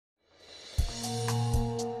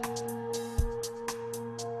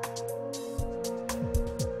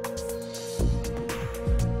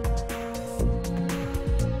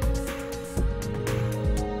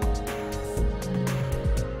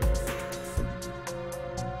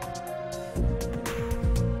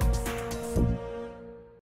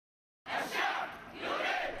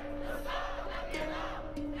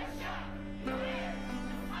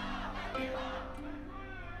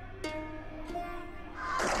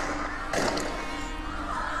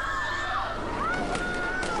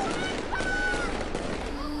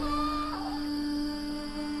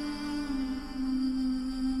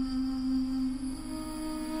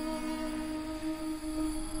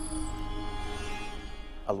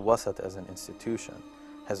Al-Wasat as an institution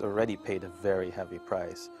has already paid a very heavy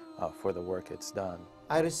price for the work it's done.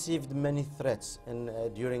 I received many threats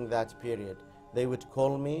during that period. They would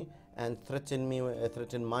call me and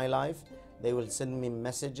threaten my life. They will send me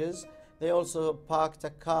messages. They also parked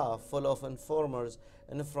a car full of informers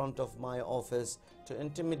in front of my office to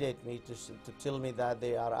intimidate me, to tell me that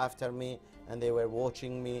they are after me and they were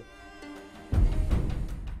watching me.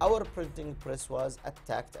 Our printing press was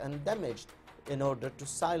attacked and damaged in order to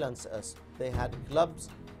silence us. They had clubs,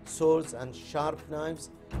 swords and sharp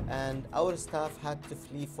knives, and our staff had to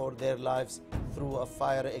flee for their lives through a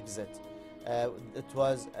fire exit. It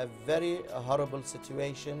was a very horrible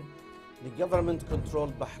situation. The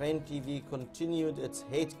government-controlled Bahrain TV continued its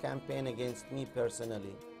hate campaign against me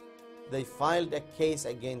personally. They filed a case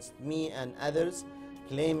against me and others,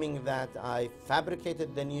 claiming that I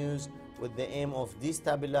fabricated the news with the aim of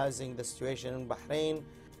destabilizing the situation in Bahrain.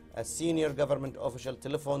 A senior government official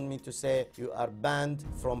telephoned me to say, "You are banned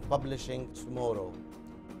from publishing tomorrow."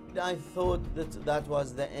 I thought that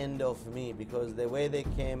was the end of me, because the way they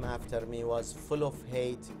came after me was full of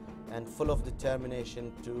hate and full of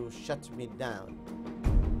determination to shut me down.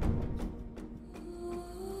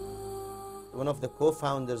 One of the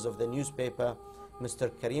co-founders of the newspaper,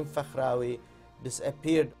 Mr. Karim Fakhrawi,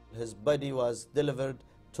 disappeared. His body was delivered,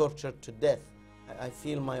 tortured to death. I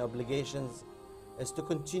feel my obligations is to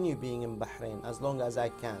continue being in Bahrain as long as I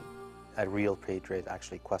can. A real patriot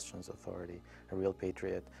actually questions authority. A real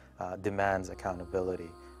patriot demands accountability.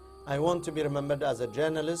 I want to be remembered as a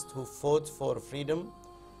journalist who fought for freedom,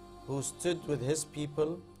 who stood with his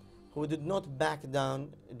people, who did not back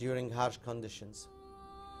down during harsh conditions.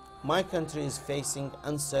 My country is facing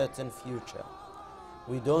uncertain future.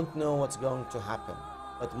 We don't know what's going to happen,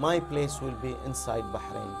 but my place will be inside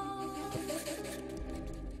Bahrain.